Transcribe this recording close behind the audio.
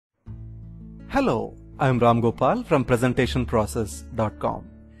Hello, I'm Ram Gopal from presentationprocess.com.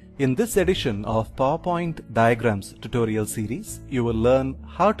 In this edition of PowerPoint Diagrams tutorial series, you will learn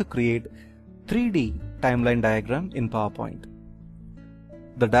how to create 3D timeline diagram in PowerPoint.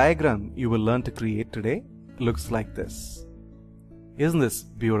 The diagram you will learn to create today looks like this. Isn't this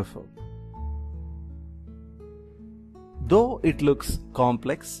beautiful? Though it looks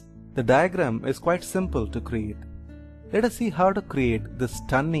complex, the diagram is quite simple to create. Let us see how to create this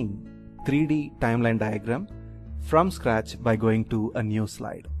stunning 3D timeline diagram from scratch by going to a new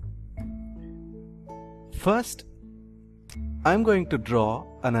slide. First, I'm going to draw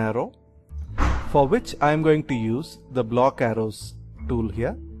an arrow, for which I'm going to use the block arrows tool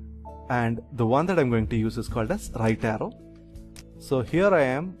here, and the one that I'm going to use is called as right arrow. So here I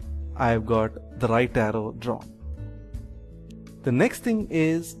am, I've got the right arrow drawn. The next thing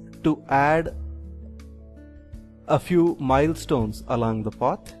is to add a few milestones along the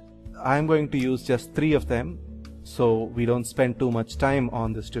path. I'm going to use just 3 of them so we don't spend too much time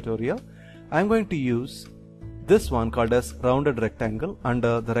on this tutorial. I'm going to use this one called as rounded rectangle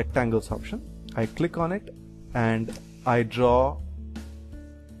under the rectangles option. I click on it and I draw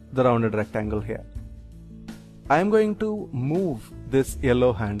the rounded rectangle here. I'm going to move this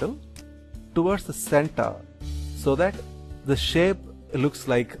yellow handle towards the center so that the shape looks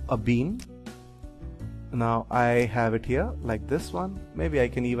like a bean. Now I have it here like this one. Maybe I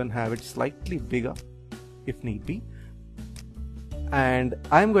can even have it slightly bigger if need be. And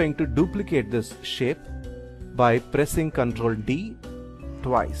I'm going to duplicate this shape by pressing Ctrl D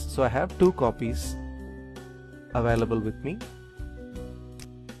twice. So I have 2 copies available with me.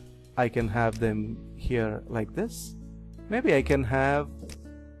 I can have them here like this. Maybe I can have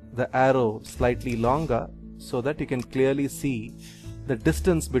the arrow slightly longer so that you can clearly see the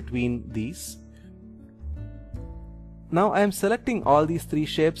distance between these. Now I am selecting all these 3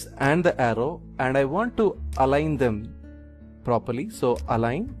 shapes and the arrow, and I want to align them properly. So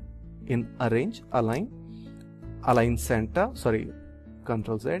align, in arrange, align center,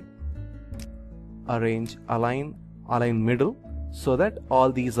 Ctrl Z, arrange, align middle, so that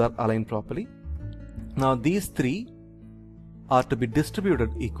all these are aligned properly. Now these 3 are to be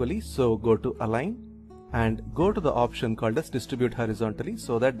distributed equally, so go to align and go to the option called as distribute horizontally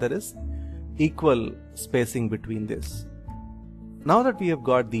so that there is equal spacing between this. Now that we have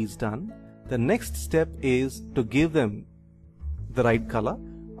got these done, the next step is to give them the right color.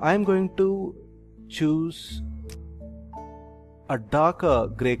 I am going to choose a darker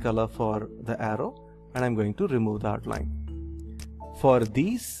gray color for the arrow and I'm going to remove the outline. For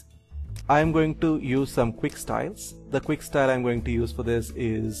these, I am going to use some quick styles. The quick style I'm going to use for this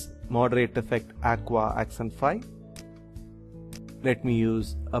is Moderate Effect Aqua Accent 5. Let me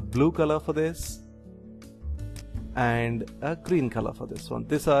use a blue color for this and a green color for this one.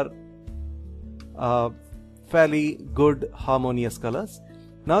 These are fairly good harmonious colors.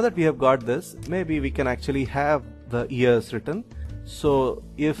 Now that we have got this, maybe we can actually have the years written. So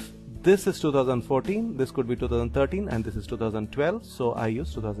if this is 2014, this could be 2013, and this is 2012, so I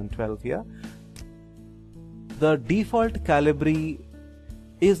use 2012 here. The default Calibri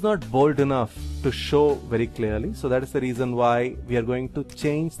is not bold enough to show very clearly, so that is the reason why we are going to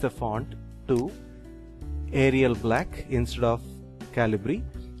change the font to Arial Black instead of Calibri,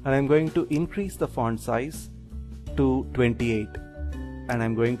 and I'm going to increase the font size to 28, and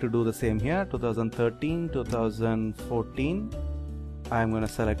I'm going to do the same here, 2013, 2014. I'm going to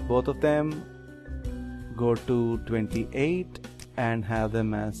select both of them, go to 28 and have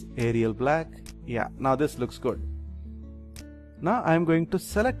them as Arial Black. Yeah, now this looks good. Now I'm going to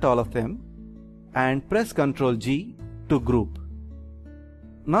select all of them and press Ctrl G to group.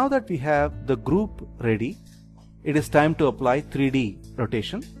 Now that we have the group ready, it is time to apply 3D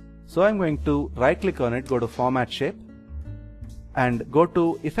rotation. So I'm going to right click on it, go to Format Shape and go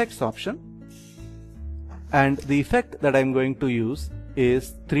to Effects option. And the effect that I'm going to use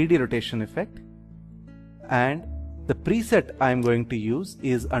is 3D rotation effect, and the preset I'm going to use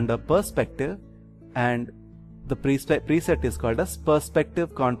is under Perspective, and the preset is called as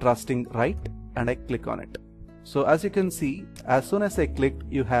Perspective Contrasting Right, and I click on it. So as you can see, as soon as I clicked,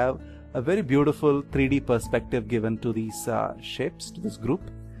 you have a very beautiful 3D perspective given to these shapes, to this group.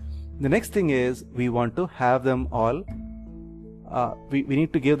 The next thing is we want to have them all, we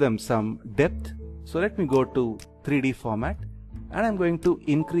need to give them some depth. So let me go to 3D format and I'm going to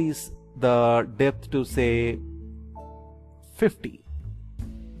increase the depth to say 50.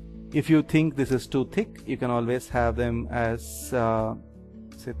 If you think this is too thick, you can always have them as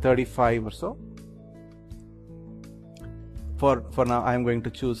say 35 or so. For now I'm going to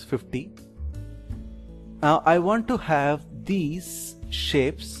choose 50. Now I want to have these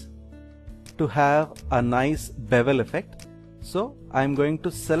shapes to have a nice bevel effect. So I'm going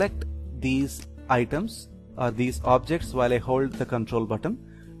to select these items or these objects while I hold the control button,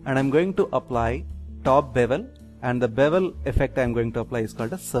 and I'm going to apply top bevel, and the bevel effect I'm going to apply is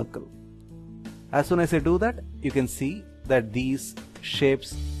called a circle. As soon as I do that, you can see that these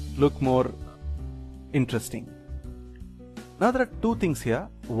shapes look more interesting. Now there are two things here.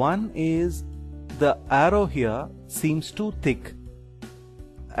 One is the arrow here seems too thick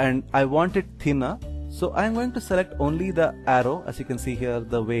and I want it thinner. So I'm going to select only the arrow, as you can see here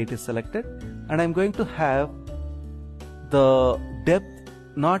the way it is selected, and I'm going to have the depth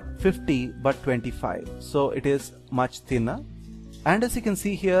not 50 but 25, so it is much thinner. And as you can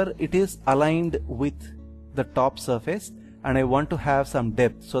see here, it is aligned with the top surface, and I want to have some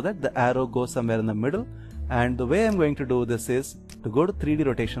depth so that the arrow goes somewhere in the middle. And the way I'm going to do this is to go to 3D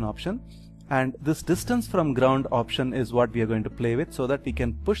rotation option, and this distance from ground option is what we are going to play with, so that we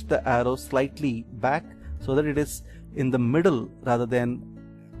can push the arrow slightly back so that it is in the middle rather than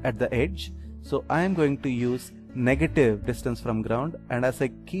at the edge. So I am going to use negative distance from ground, and as I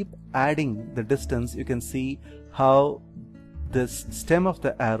keep adding the distance, you can see how this stem of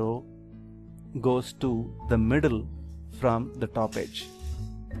the arrow goes to the middle from the top edge.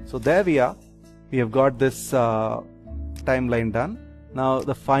 So there we are. We have got this timeline done. Now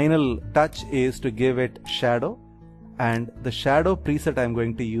the final touch is to give it shadow, and the shadow preset I'm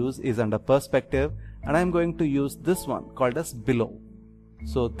going to use is under perspective, and I'm going to use this one called as below.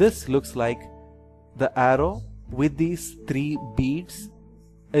 So this looks like the arrow with these 3 beads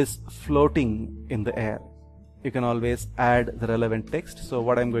is floating in the air. You can always add the relevant text. So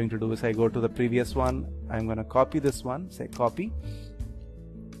what I'm going to do is I go to the previous one, I'm going to copy this one, say copy,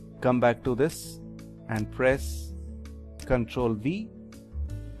 come back to this and press Ctrl V,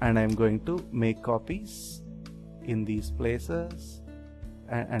 and I'm going to make copies in these places,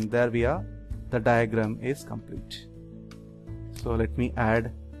 and there we are. The diagram is complete. So let me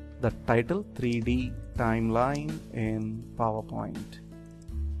add the title 3D timeline in PowerPoint.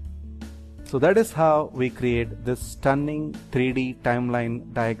 So that is how we create this stunning 3D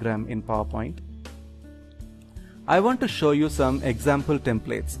timeline diagram in PowerPoint. I want to show you some example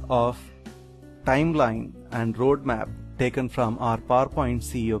templates of timeline and roadmap taken from our PowerPoint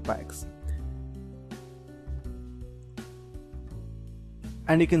CEO packs.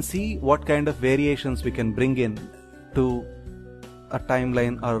 And you can see what kind of variations we can bring in to a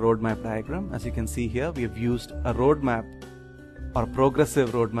timeline or a roadmap diagram. As you can see here, we have used a roadmap or progressive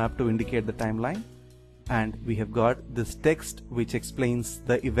roadmap to indicate the timeline, and we have got this text which explains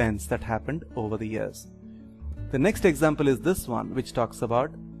the events that happened over the years. The next example is this one, which talks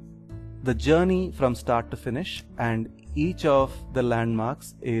about the journey from start to finish, and each of the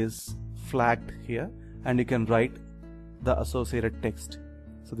landmarks is flagged here, and you can write the associated text.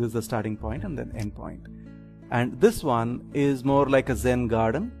 So this is the starting point and then end point. And this one is more like a Zen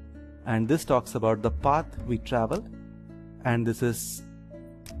garden, and this talks about the path we traveled, and this is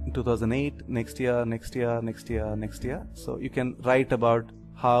 2008, next year, next year, next year, next year. So you can write about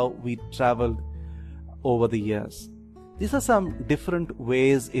how we traveled over the years. These are some different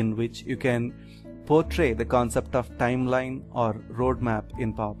ways in which you can portray the concept of timeline or roadmap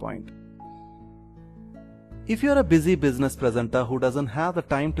in PowerPoint. If you're a busy business presenter who doesn't have the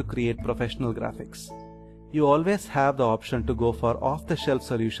time to create professional graphics, you always have the option to go for off-the-shelf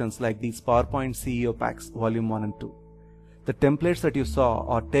solutions like these PowerPoint CEO packs volume 1 and 2. The templates that you saw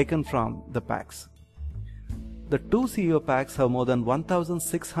are taken from the packs. The 2 CEO packs have more than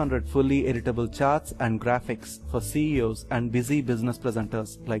 1,600 fully editable charts and graphics for CEOs and busy business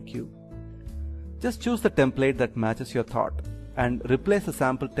presenters like you. Just choose the template that matches your thought and replace the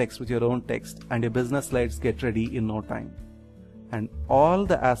sample text with your own text, and your business slides get ready in no time. And all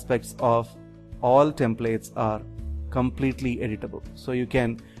the aspects of all templates are completely editable. So you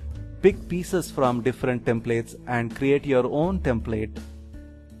can pick pieces from different templates and create your own template.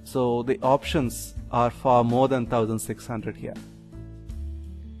 So the options are far more than 1,600 here.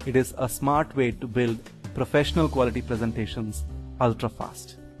 It is a smart way to build professional quality presentations ultra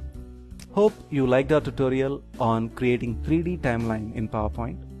fast. Hope you liked our tutorial on creating 3D timeline in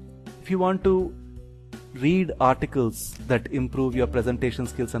PowerPoint. If you want to read articles that improve your presentation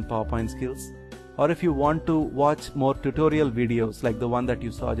skills and PowerPoint skills, or if you want to watch more tutorial videos like the one that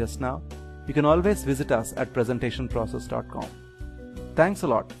you saw just now, you can always visit us at presentationprocess.com. Thanks a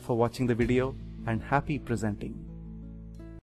lot for watching the video, and happy presenting.